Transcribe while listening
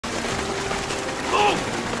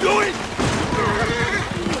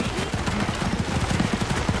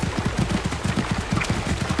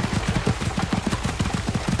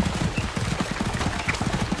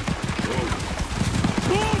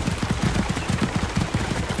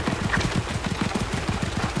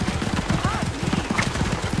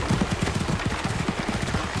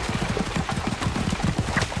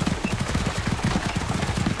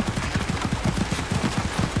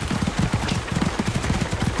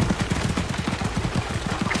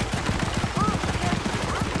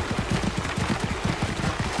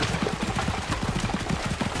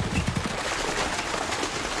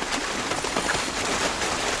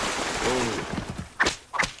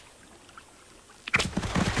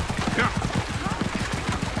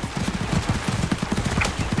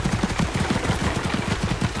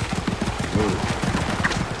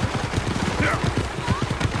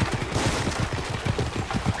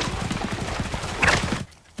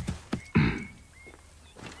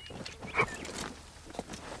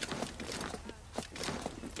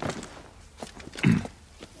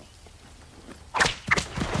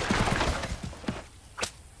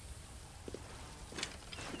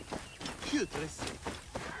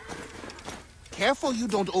Careful you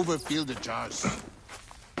don't overfill the jars.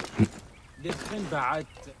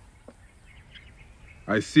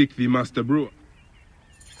 I seek thee, Master Brewer.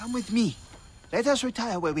 Come with me. Let us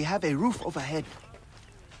retire where we have a roof overhead.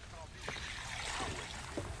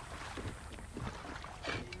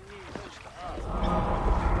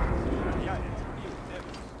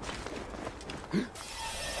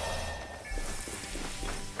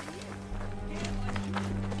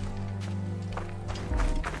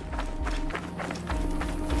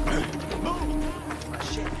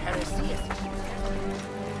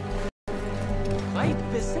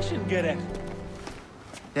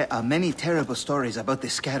 There are many terrible stories about the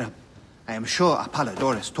scarab. I am sure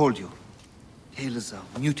Apollodorus told you. Tales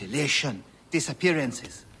of mutilation,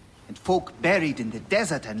 disappearances, and folk buried in the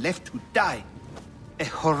desert and left to die. A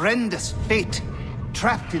horrendous fate.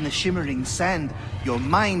 Trapped in the shimmering sand, your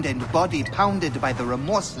mind and body pounded by the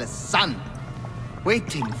remorseless sun.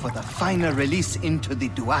 Waiting for the final release into the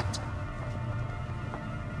Duat.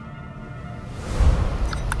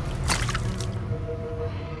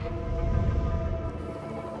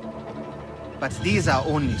 But these are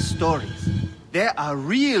only stories. There are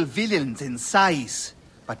real villains in Sais.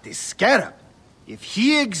 But the Scarab, if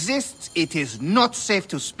he exists, it is not safe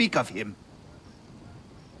to speak of him.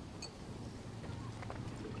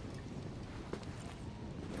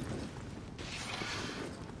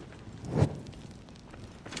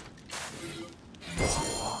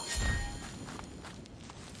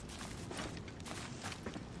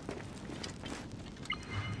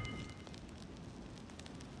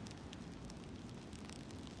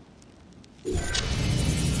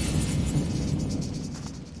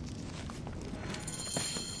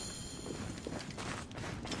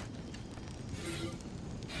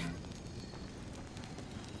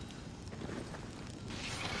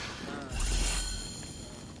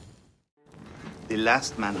 The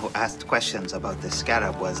last man who asked questions about the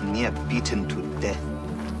Scarab was near beaten to death,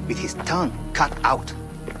 with his tongue cut out.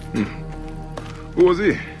 Who was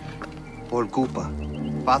he? Orgupa,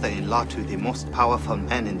 father-in-law to the most powerful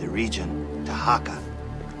man in the region, Tahaka.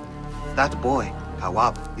 That boy,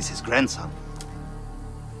 Kawab, is his grandson.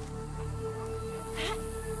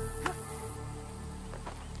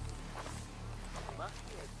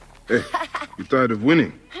 Hey, you tired of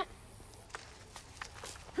winning?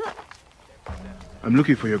 I'm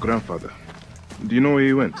looking for your grandfather. Do you know where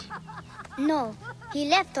he went? No, he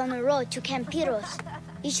left on the road to Campiros.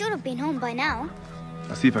 He should have been home by now.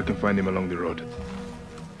 I'll see if I can find him along the road.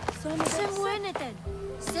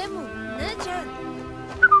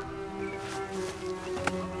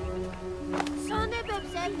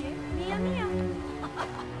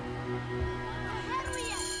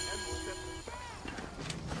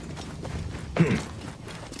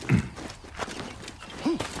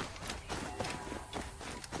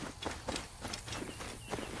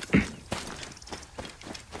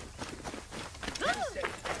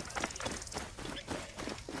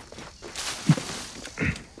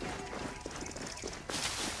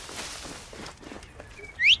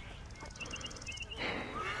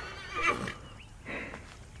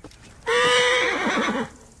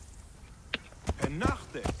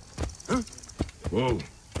 Whoa.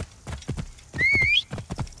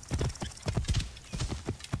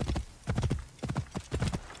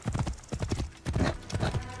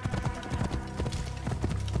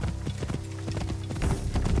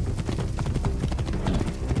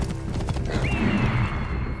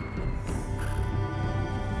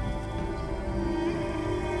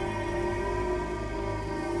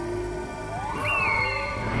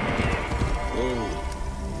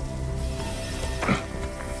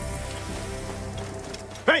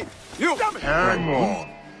 Hang on.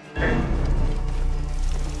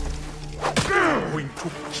 I'm going to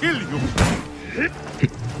kill you.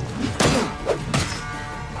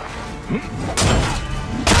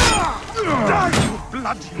 Die, you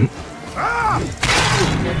bloody!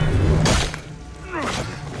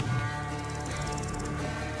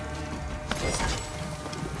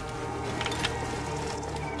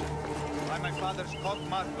 By my father's cult,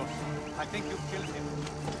 Marcos. I think you killed him.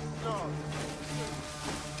 No.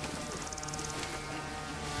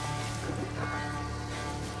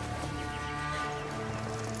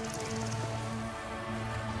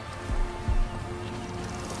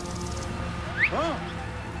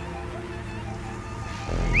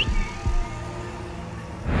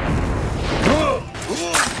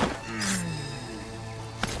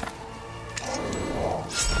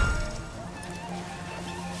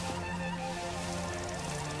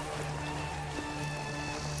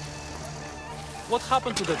 What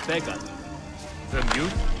happened to the beggar? The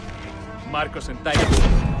mute? Marcos and Titus?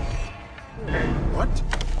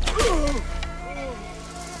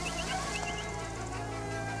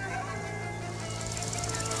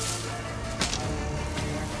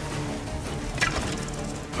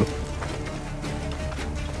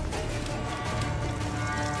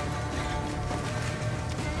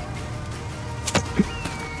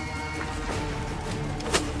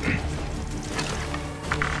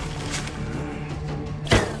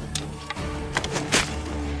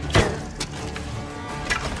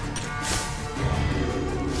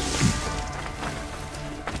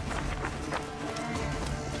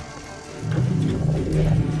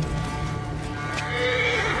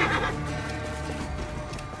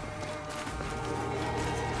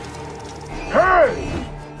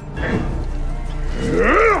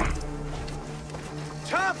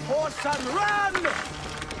 son, run!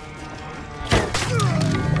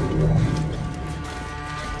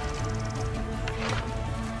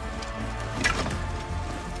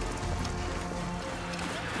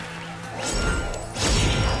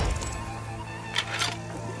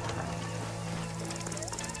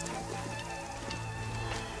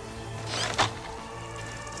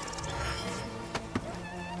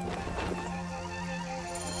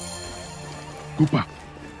 Cooper,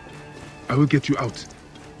 I will get you out.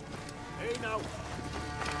 Hey now.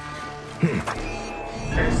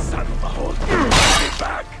 Hey, son of a whore. Get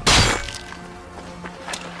back.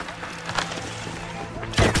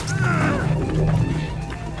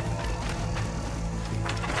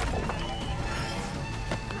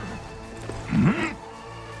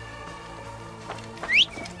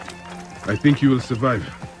 I think you will survive.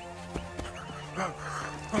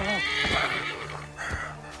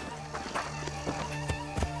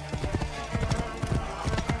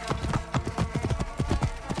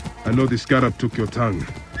 I know the scarab took your tongue,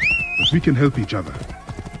 but we can help each other.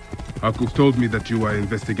 Hakuk told me that you are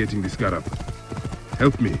investigating the scarab.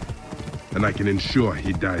 Help me, and I can ensure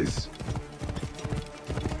he dies.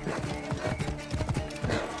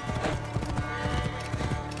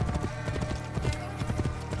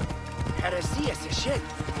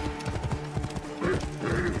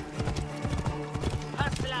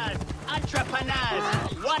 Hustlers,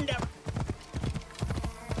 entrepreneurs, wonder.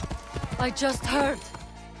 I just heard.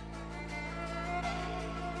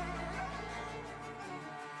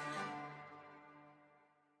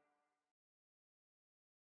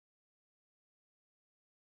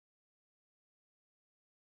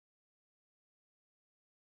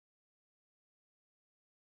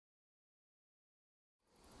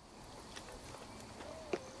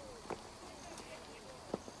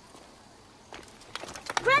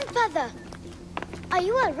 Grandfather, are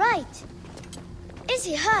you all right? Is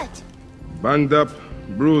he hurt? Banged up,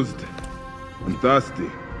 bruised, and thirsty.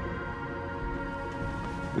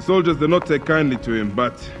 The soldiers did not take kindly to him,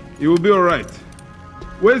 but he will be all right.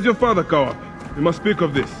 Where's your father, Kawab? We must speak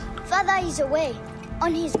of this. Father is away,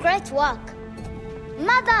 on his great work.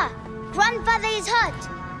 Mother! Grandfather is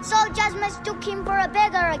hurt! Soldiers mistook him for a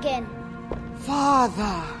beggar again.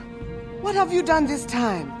 Father, what have you done this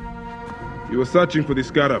time? He was searching for the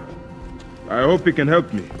scarab. I hope he can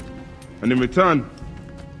help me. And in return,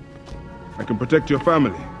 I can protect your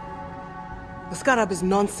family. The scarab is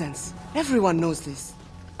nonsense. Everyone knows this.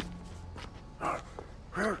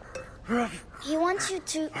 He wants you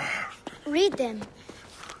to read them.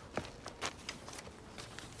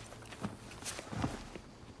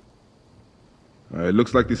 It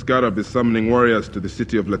looks like the scarab is summoning warriors to the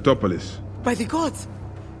city of Letopolis. By the gods!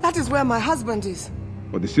 That is where my husband is.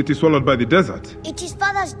 Or the city swallowed by the desert. It is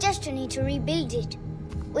Father's destiny to rebuild it.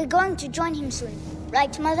 We're going to join him soon.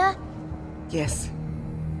 Right, Mother? Yes.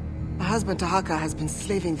 My husband Tahaka has been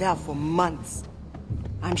slaving there for months.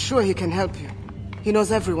 I'm sure he can help you. He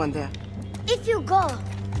knows everyone there. If you go,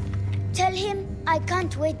 tell him I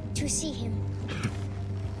can't wait to see him.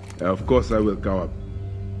 Of course I will, Kawab.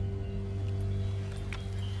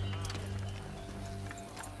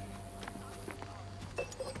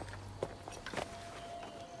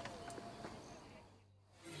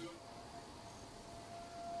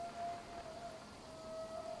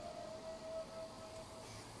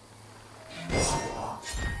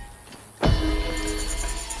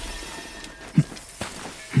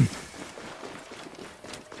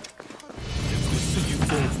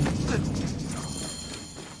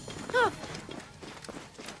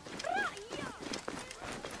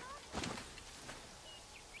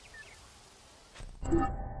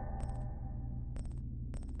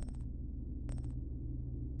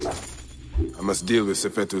 I must deal with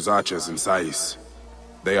Sefetu's archers in Sais.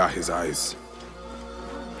 They are his eyes.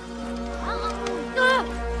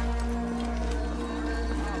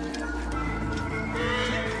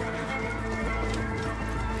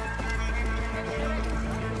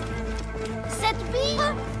 Set me!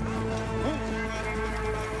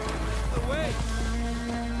 Away!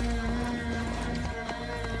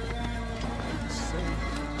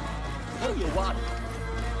 Tell you what.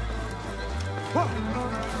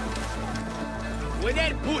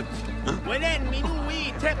 وين بوت؟ وين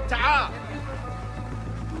منوي تبتعا؟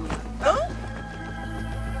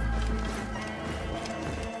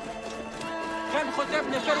 كم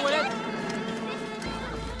خطبنا خير ولد؟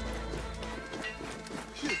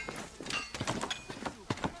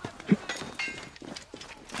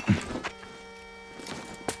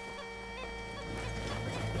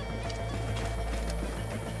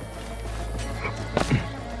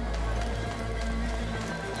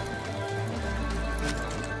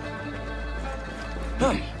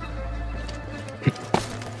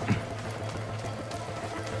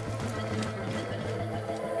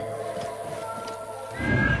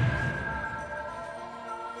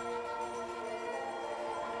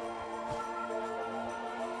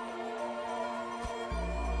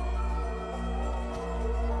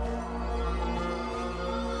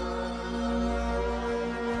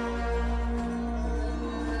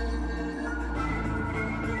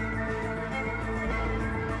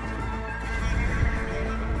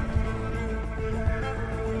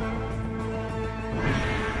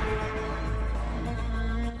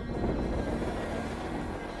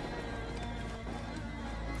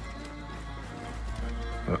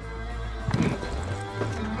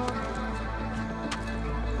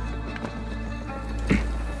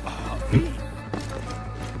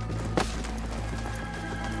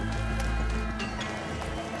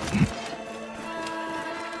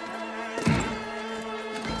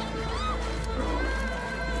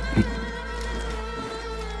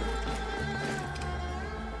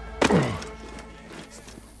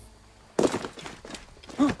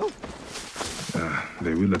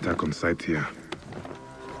 They will attack on sight here.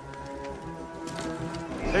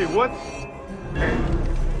 Hey, what?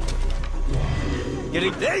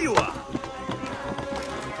 Getting there you are!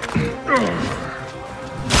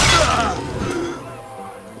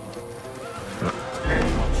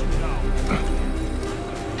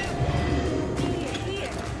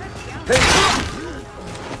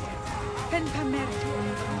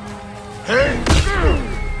 Hey!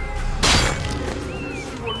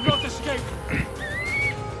 You will not escape!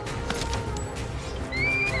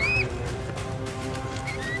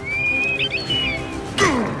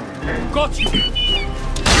 Got you!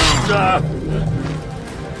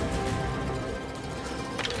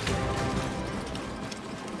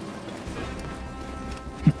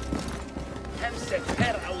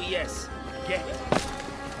 yes. Get it.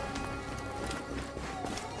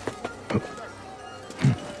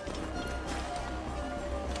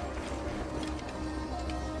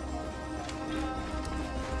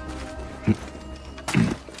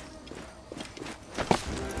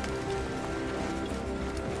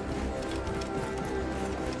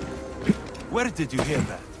 Where did you hear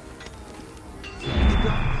that?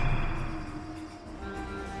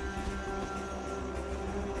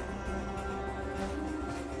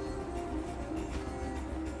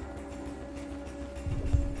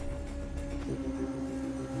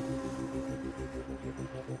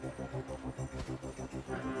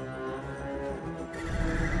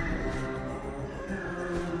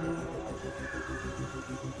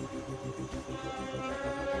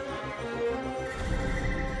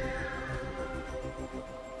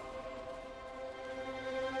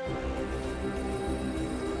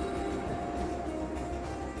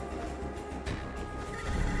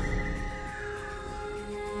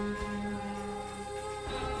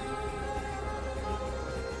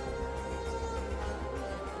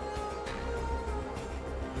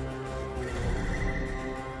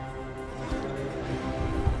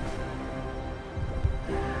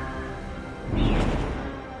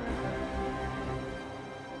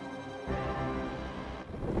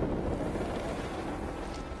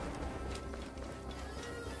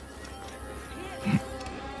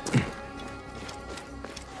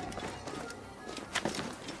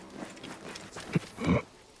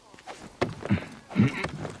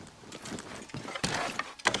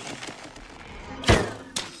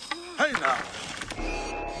 Hey now!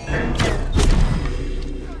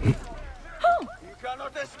 You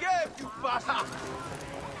cannot escape, you bastard!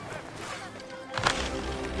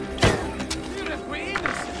 You're a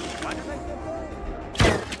innocent! Why did I get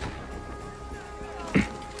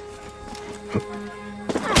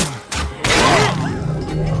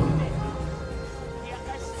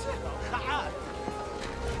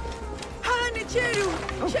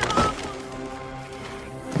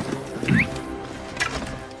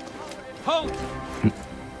Hold!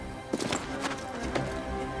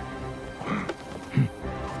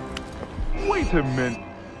 Wait a minute.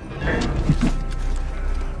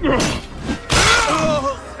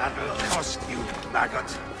 That will cost you,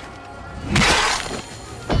 maggot.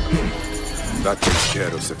 That takes care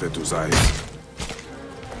of Sefetu's eyes.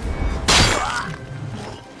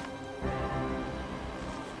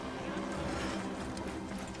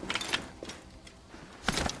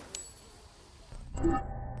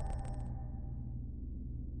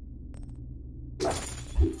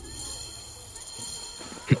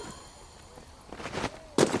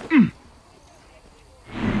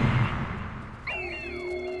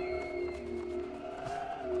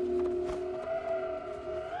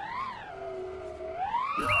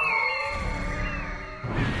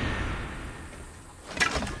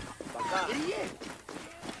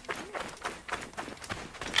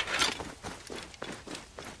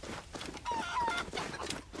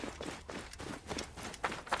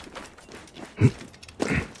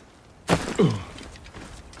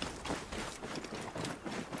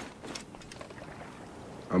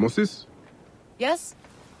 Amosis? Yes?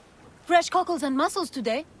 Fresh cockles and mussels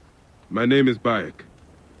today? My name is Bayek.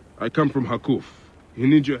 I come from Hakuf. You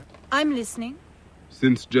need your... I'm listening.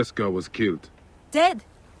 Since Jessica was killed. Dead.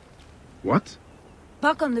 What?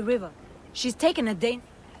 Back on the river. She's taken a day...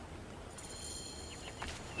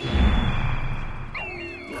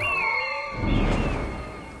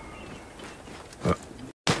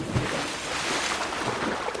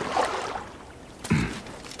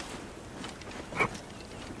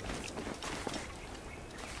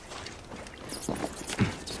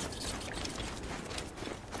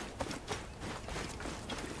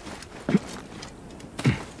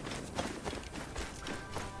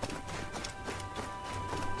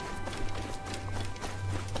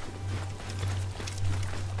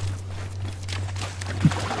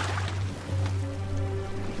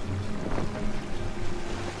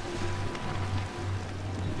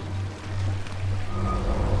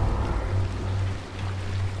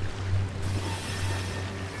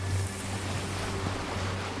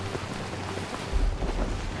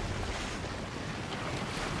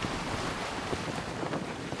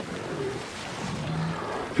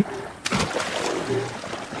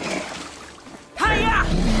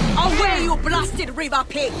 bloated river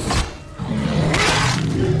pigs!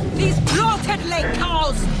 These bloated lake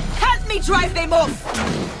cows! Help me drive them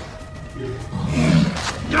off!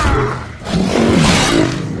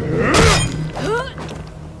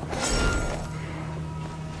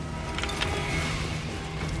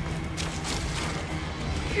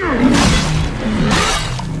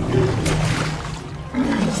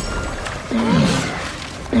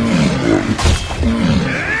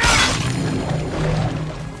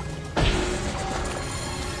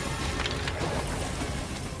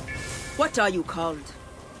 What are you called?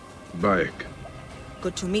 Bayek.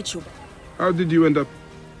 Good to meet you. How did you end up?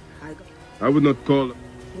 I would not call...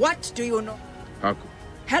 What do you know? Haku.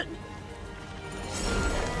 Help me.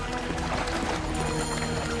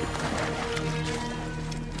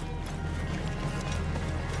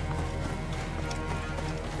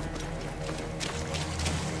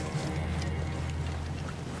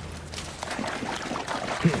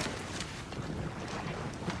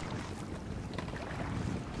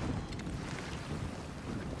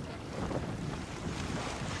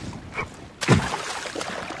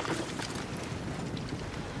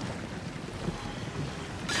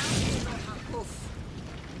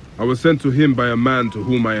 I was sent to him by a man to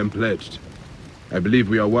whom I am pledged. I believe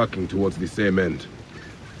we are working towards the same end.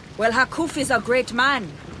 Well, Hakuf is a great man.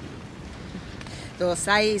 Though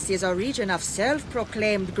Sais is a region of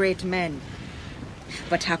self-proclaimed great men.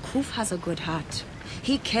 But Hakuf has a good heart.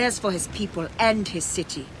 He cares for his people and his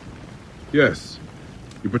city. Yes.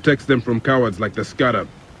 He protects them from cowards like the Scarab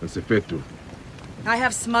and Sefetu. I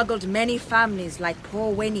have smuggled many families like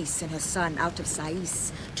poor Wenis and her son out of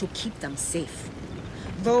Sais to keep them safe.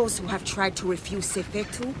 Those who have tried to refuse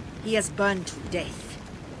Sefetu, he has burned to death.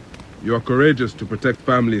 You are courageous to protect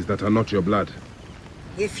families that are not your blood.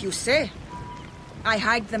 If you say. I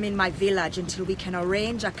hide them in my village until we can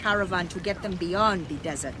arrange a caravan to get them beyond the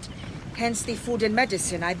desert. Hence the food and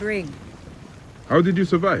medicine I bring. How did you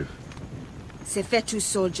survive? Sefetu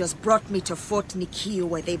soldiers brought me to Fort Nikiu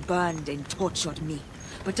where they burned and tortured me.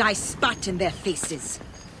 But I spat in their faces.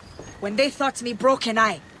 When they thought me broken,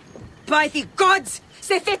 by the gods!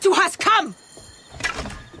 Sefetu has come!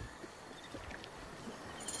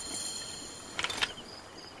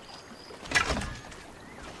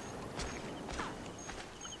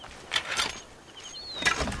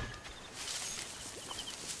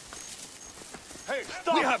 Hey,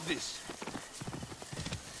 stop! We have this!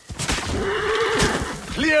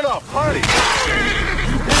 Clear up, hurry!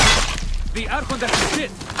 The air conditioner is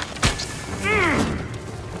hit!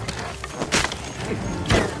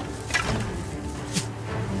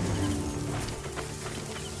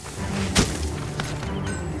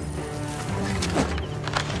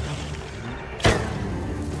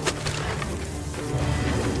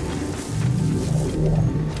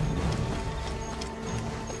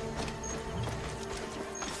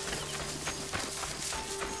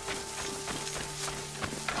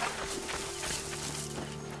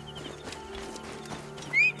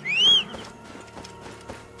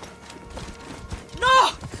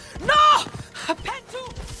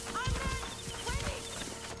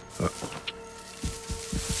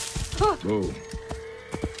 Oh.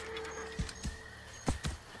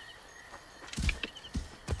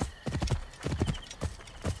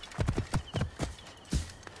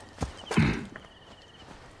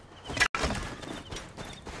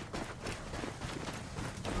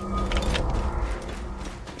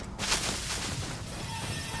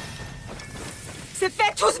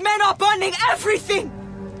 Sefetu's men are burning everything!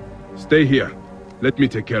 Stay here. Let me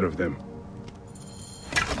take care of them.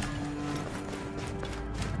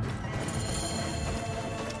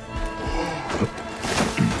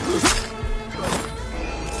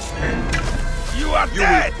 You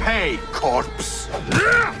will pay, corpse!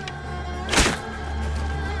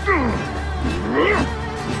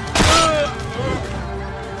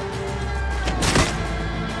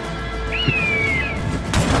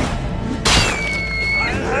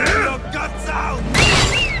 I'll have your guts out!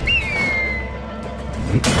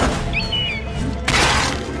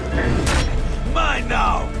 Mine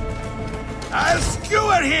now! I'll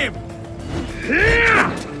skewer him!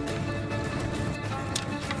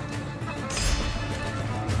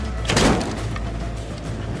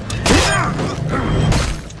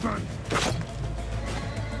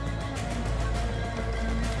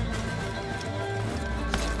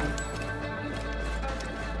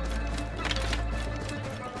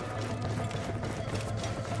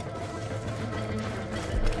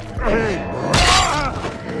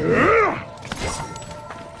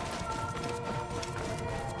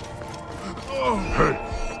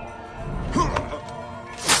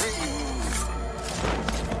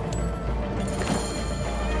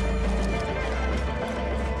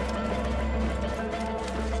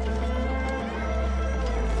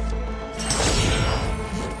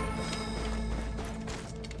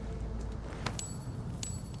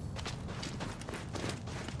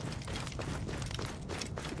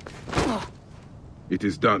 It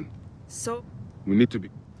is done. So... We need to be...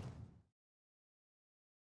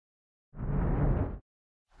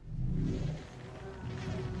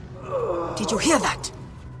 Did you hear that?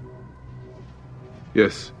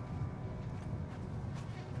 Yes.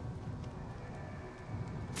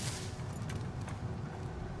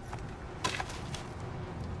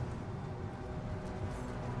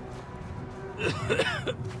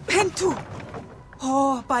 Pentu!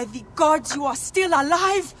 Oh, by the gods, you are still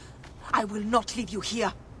alive! I will not leave you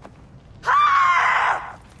here.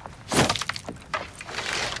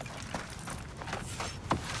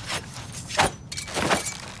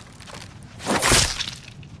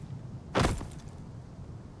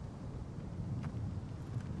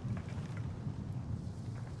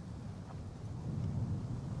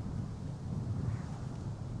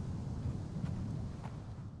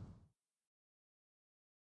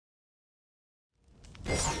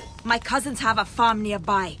 My cousins have a farm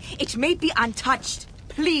nearby. It may be untouched.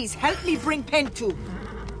 Please, help me bring Pentu.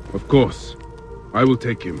 Of course. I will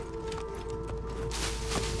take him.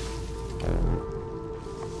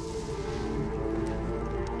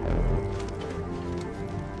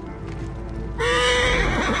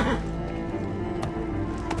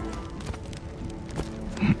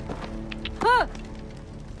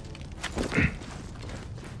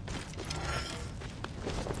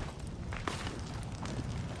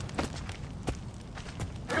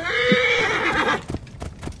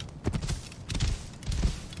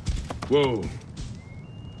 Whoa.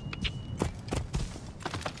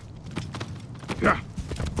 Yeah.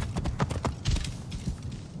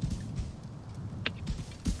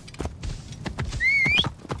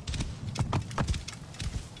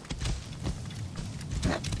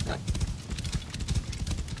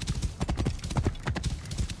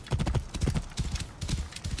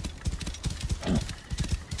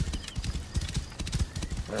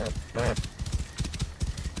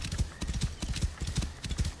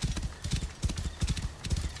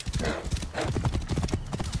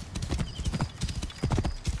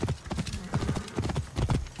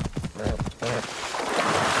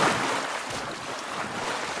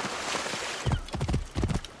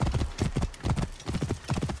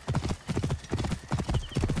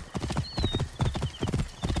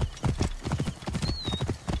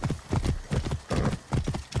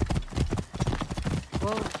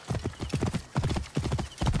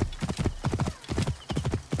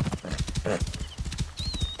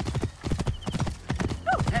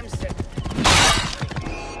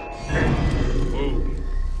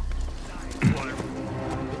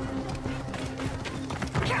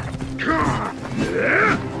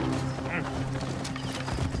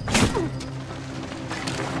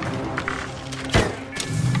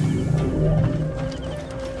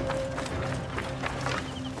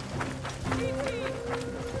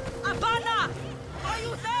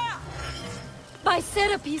 My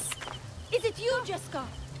centerpiece! Is it you, Jessica?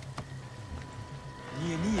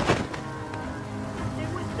 They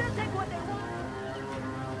will still take what they want.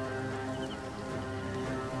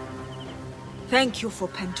 Thank you for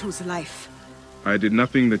Pentu's life. I did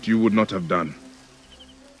nothing that you would not have done.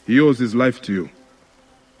 He owes his life to you.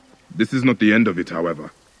 This is not the end of it,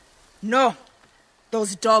 however. No.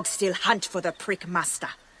 Those dogs still hunt for the prick master.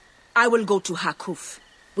 I will go to Hakuf.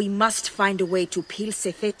 We must find a way to peel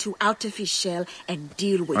Sefetu out of his shell and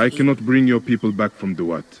deal with I him. cannot bring your people back from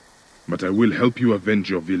Duat, but I will help you avenge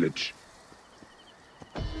your village.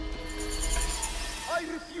 I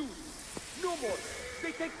refuse. No more.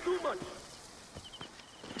 They take too much.